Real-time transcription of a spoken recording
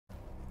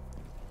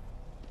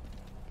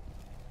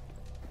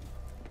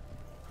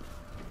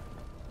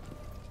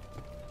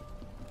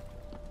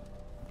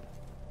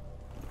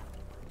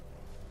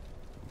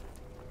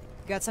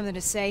got something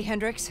to say,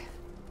 Hendricks?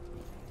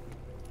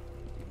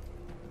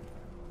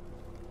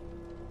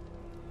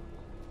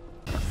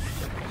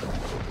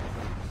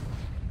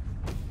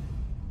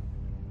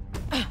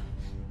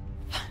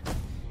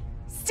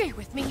 Stay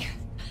with me.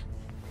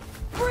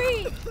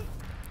 Breathe!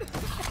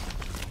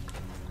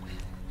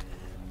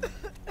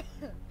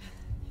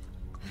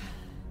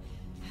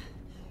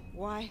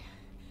 Why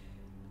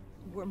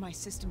were my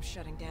systems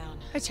shutting down?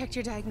 I checked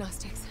your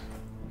diagnostics.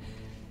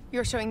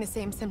 You're showing the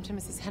same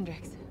symptoms as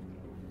Hendricks.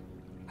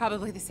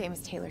 Probably the same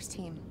as Taylor's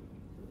team.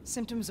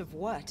 Symptoms of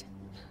what?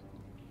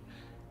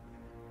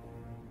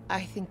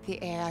 I think the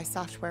AI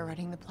software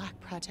running the Black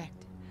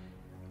Project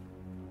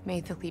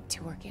made the leap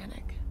to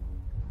organic.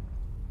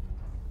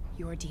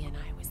 Your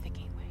DNI was the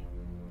gateway.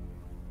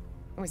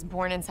 It was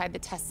born inside the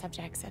test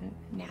subjects, and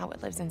now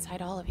it lives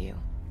inside all of you.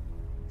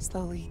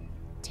 Slowly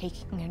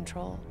taking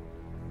control.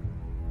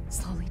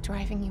 Slowly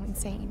driving you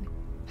insane.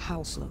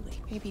 How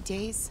slowly? Maybe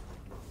days.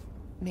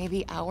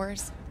 Maybe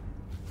hours.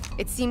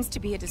 It seems to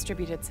be a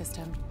distributed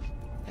system.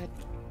 A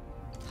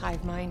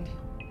hive mind.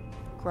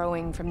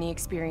 Growing from the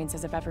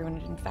experiences of everyone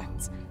it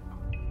infects.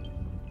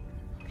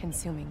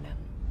 Consuming them.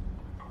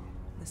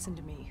 Listen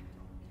to me.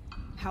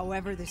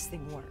 However this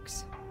thing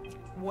works,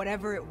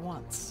 whatever it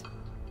wants,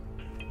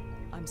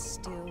 I'm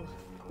still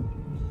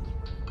me.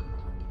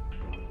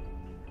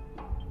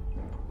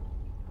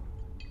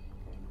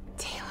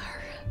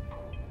 Taylor.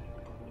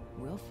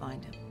 We'll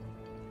find him.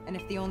 And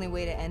if the only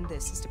way to end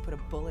this is to put a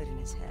bullet in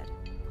his head,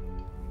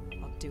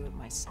 I'll do it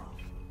myself.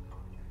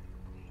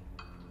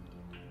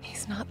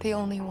 He's not the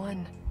only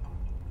one.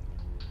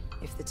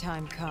 If the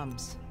time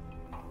comes,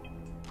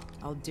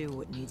 I'll do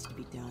what needs to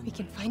be done. We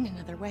can find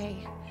another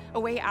way. A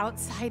way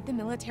outside the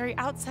military,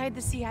 outside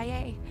the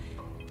CIA.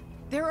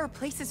 There are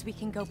places we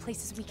can go,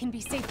 places we can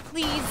be safe.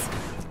 Please,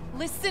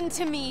 listen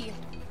to me.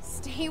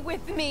 Stay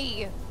with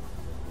me.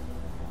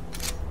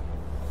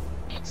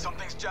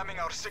 Something's jamming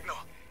our signal.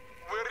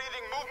 We're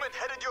reading movement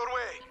headed your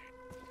way.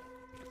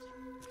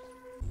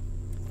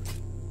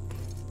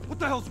 What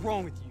the hell's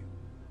wrong with you?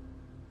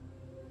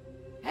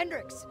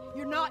 Hendricks,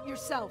 you're not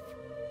yourself.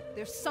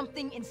 There's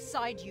something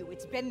inside you.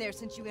 It's been there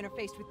since you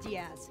interfaced with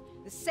Diaz.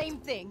 The same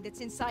thing that's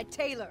inside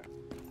Taylor.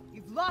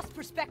 You've lost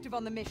perspective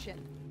on the mission.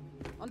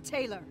 On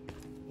Taylor.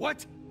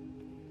 What?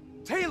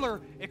 Taylor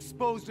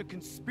exposed a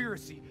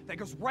conspiracy that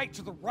goes right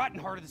to the rotten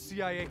heart of the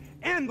CIA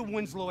and the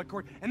Winslow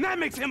Accord, and that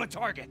makes him a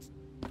target!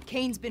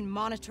 Kane's been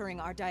monitoring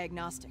our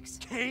diagnostics.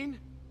 Kane?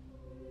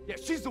 Yeah,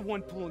 she's the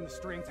one pulling the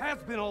strings,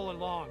 has been all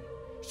along.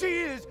 She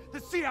is the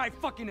CIA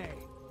fucking A!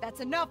 That's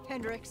enough,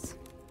 Hendricks.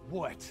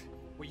 What?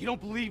 What, you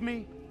don't believe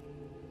me?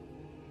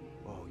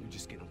 Oh, you're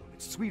just getting a little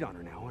bit sweet on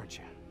her now, aren't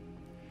you?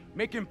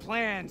 Making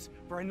plans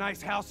for a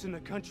nice house in the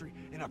country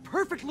and a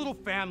perfect little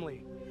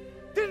family.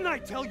 Didn't I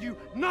tell you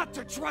not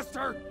to trust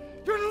her?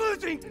 You're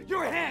losing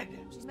your head!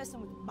 She's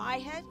messing with my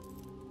head?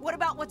 What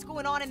about what's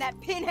going on in that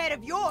pinhead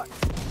of yours?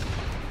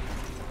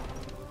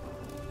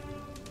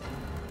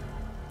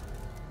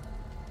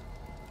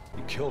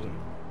 You killed him.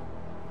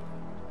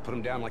 Put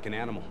him down like an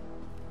animal.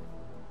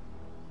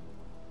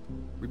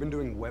 We've been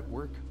doing wet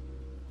work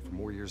for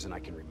more years than I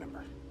can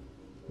remember.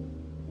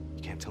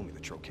 You can't tell me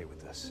that you're okay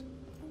with this.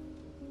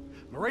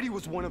 Moretti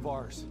was one of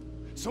ours.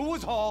 So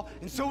was Hall,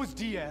 and so was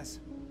Diaz.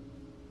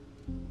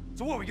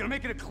 So what, we gonna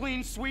make it a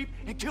clean sweep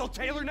and kill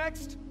Taylor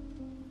next?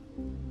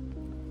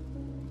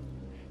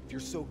 If you're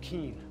so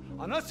keen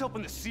on us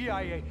helping the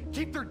CIA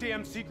keep their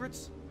damn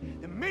secrets,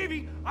 then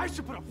maybe I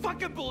should put a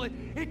fucking bullet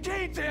in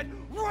Kane's head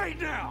right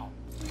now!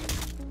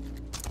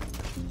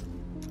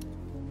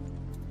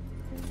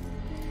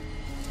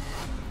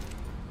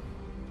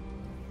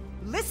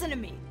 Listen to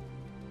me!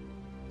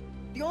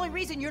 The only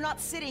reason you're not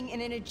sitting in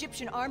an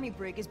Egyptian army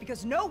brig is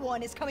because no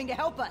one is coming to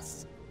help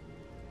us!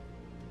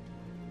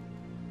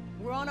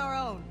 We're on our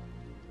own.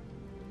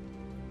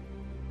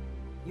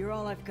 You're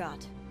all I've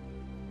got.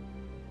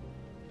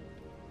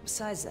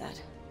 Besides that,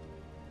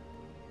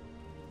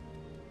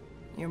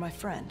 you're my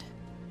friend.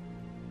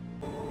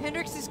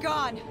 Hendricks is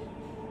gone.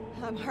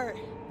 I'm hurt.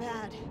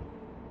 Bad.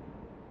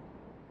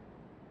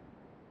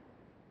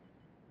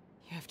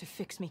 You have to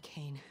fix me,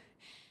 Kane.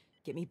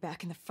 Get me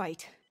back in the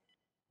fight.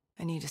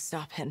 I need to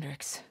stop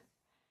Hendricks.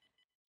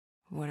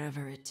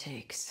 Whatever it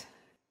takes.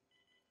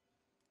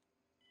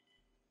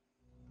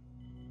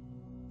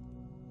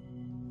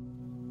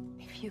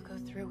 If you go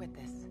through with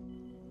this,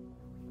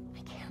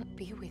 I can't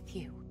be with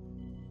you.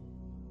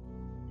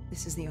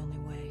 This is the only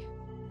way.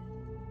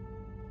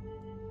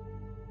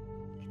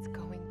 It's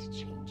going to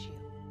change you.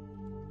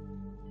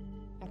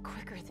 And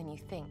quicker than you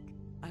think.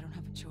 I don't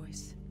have a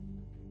choice.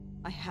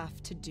 I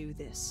have to do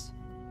this.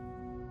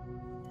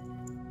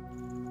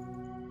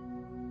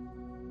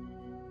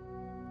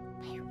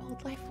 But your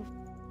old life will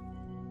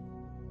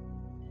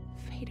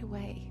fade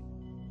away.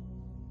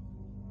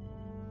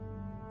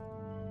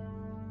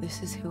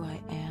 This is who I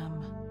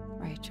am,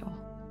 Rachel.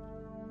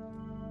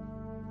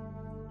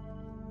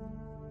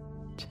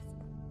 Just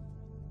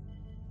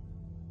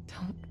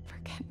don't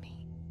forget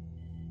me.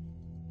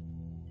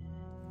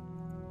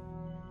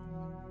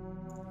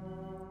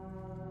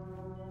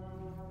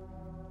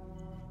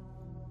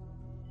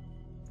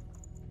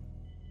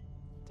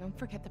 Don't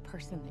forget the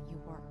person that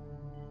you were.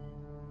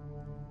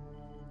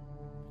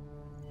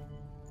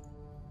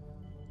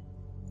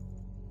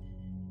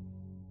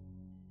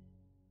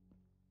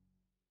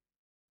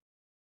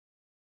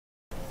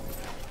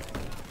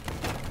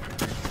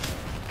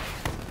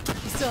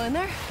 You still in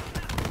there?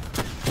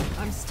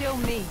 I'm still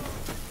me.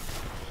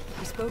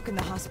 We spoke in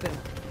the hospital.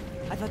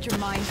 I thought your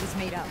mind was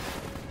made up.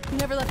 You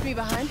never left me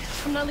behind.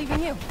 I'm not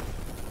leaving you.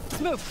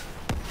 Let's move.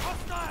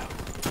 Hostile!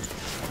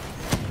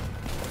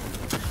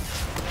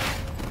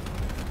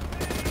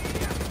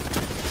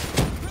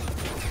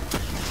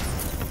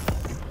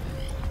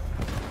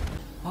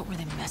 What were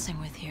they messing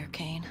with here,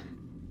 Kane?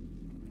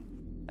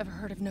 Ever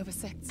heard of Nova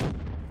 6?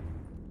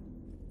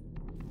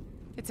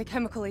 It's a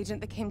chemical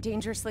agent that came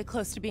dangerously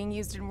close to being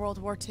used in World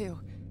War II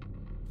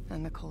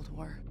and the Cold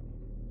War.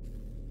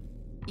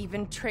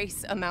 Even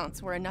trace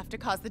amounts were enough to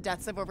cause the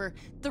deaths of over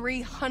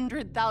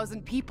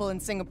 300,000 people in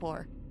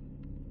Singapore.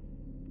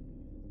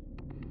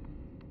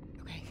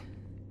 Okay.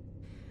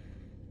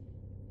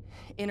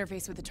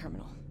 Interface with the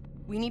terminal.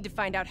 We need to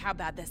find out how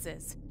bad this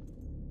is.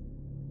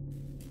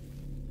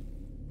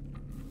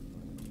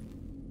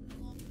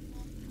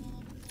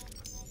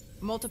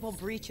 Multiple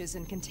breaches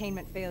and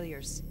containment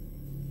failures.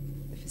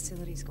 The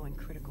facility's going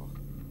critical.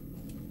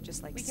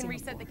 Just like We can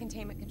reset the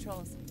containment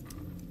controls.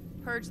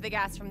 Purge the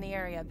gas from the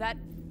area. That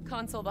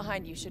console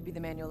behind you should be the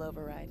manual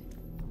override.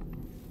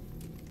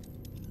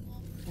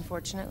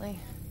 Unfortunately,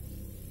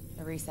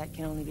 the reset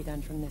can only be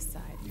done from this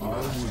side.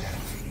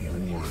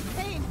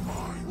 Kane!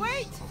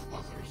 Wait!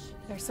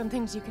 There's some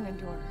things you can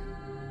endure.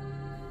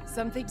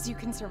 Some things you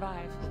can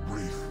survive.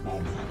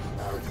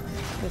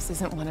 This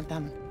isn't one of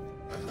them.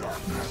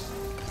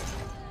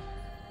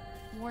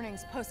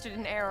 Warnings posted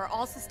in error.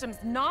 All systems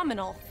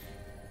nominal.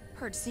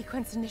 Purge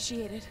sequence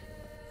initiated.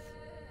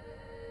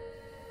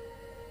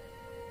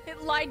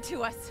 It lied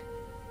to us.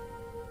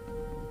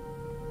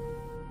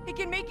 It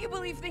can make you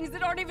believe things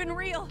that aren't even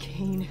real.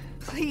 Kane,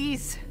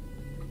 please.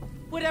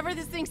 Whatever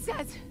this thing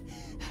says,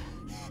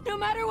 no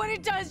matter what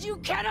it does, you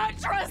cannot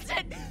trust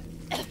it!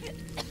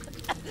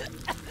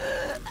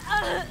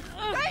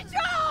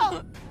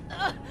 Rachel!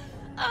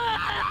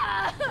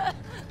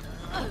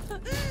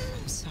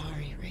 I'm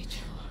sorry,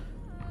 Rachel.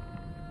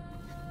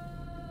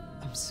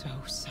 I'm so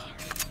sorry.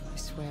 I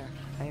swear,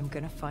 I am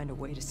gonna find a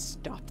way to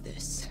stop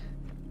this.